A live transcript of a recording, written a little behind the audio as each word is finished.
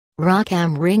Rock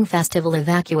am Ring Festival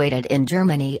evacuated in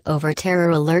Germany over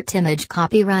terror alert. Image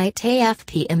copyright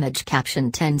AFP image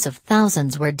caption. Tens of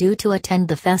thousands were due to attend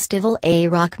the festival. A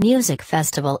rock music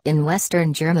festival in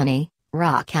western Germany,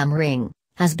 Rock am Ring,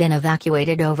 has been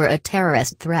evacuated over a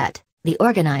terrorist threat, the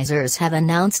organizers have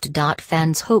announced.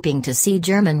 Fans hoping to see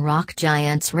German rock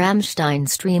giants Rammstein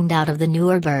streamed out of the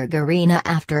Nuremberg Arena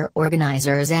after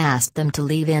organizers asked them to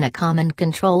leave in a calm and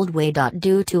controlled way.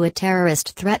 Due to a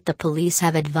terrorist threat, the police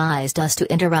have advised us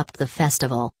to interrupt the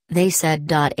festival, they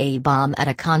said. A bomb at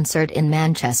a concert in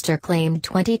Manchester claimed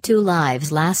 22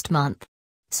 lives last month.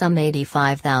 Some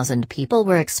 85,000 people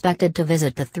were expected to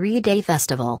visit the three-day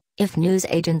festival, if news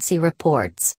agency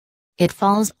reports. It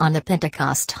falls on the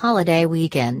Pentecost holiday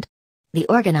weekend. The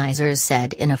organizers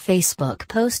said in a Facebook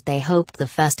post they hoped the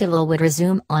festival would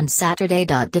resume on Saturday.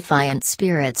 Defiant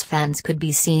Spirits fans could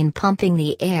be seen pumping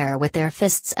the air with their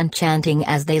fists and chanting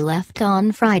as they left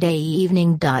on Friday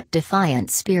evening.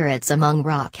 Defiant Spirits among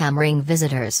Rock am Ring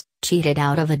visitors, cheated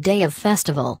out of a day of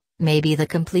festival, maybe the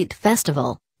complete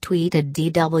festival, tweeted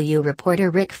DW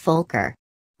reporter Rick Folker.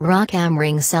 Rock am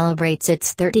Ring celebrates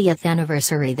its 30th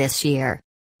anniversary this year.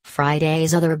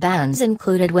 Friday's other bands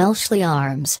included Welshly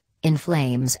Arms, In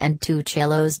Flames and Two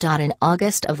Cellos. In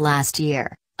August of last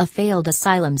year, a failed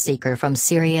asylum seeker from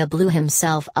Syria blew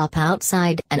himself up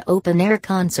outside an open-air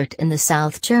concert in the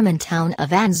South German town of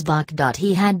Ansbach.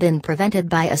 He had been prevented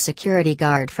by a security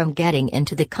guard from getting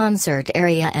into the concert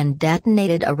area and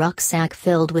detonated a rucksack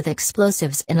filled with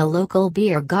explosives in a local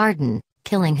beer garden,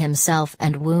 killing himself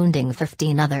and wounding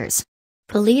 15 others.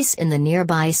 Police in the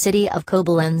nearby city of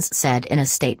Koblenz said in a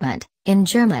statement, in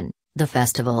German, the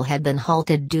festival had been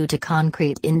halted due to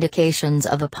concrete indications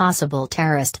of a possible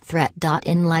terrorist threat.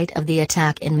 In light of the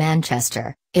attack in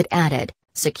Manchester, it added,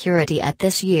 security at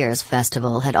this year's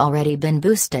festival had already been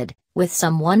boosted, with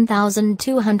some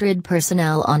 1,200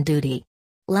 personnel on duty.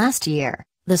 Last year,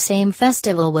 the same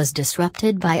festival was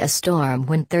disrupted by a storm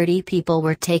when 30 people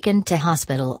were taken to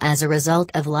hospital as a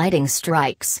result of lighting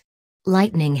strikes.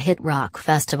 Lightning hit rock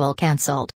festival cancelled.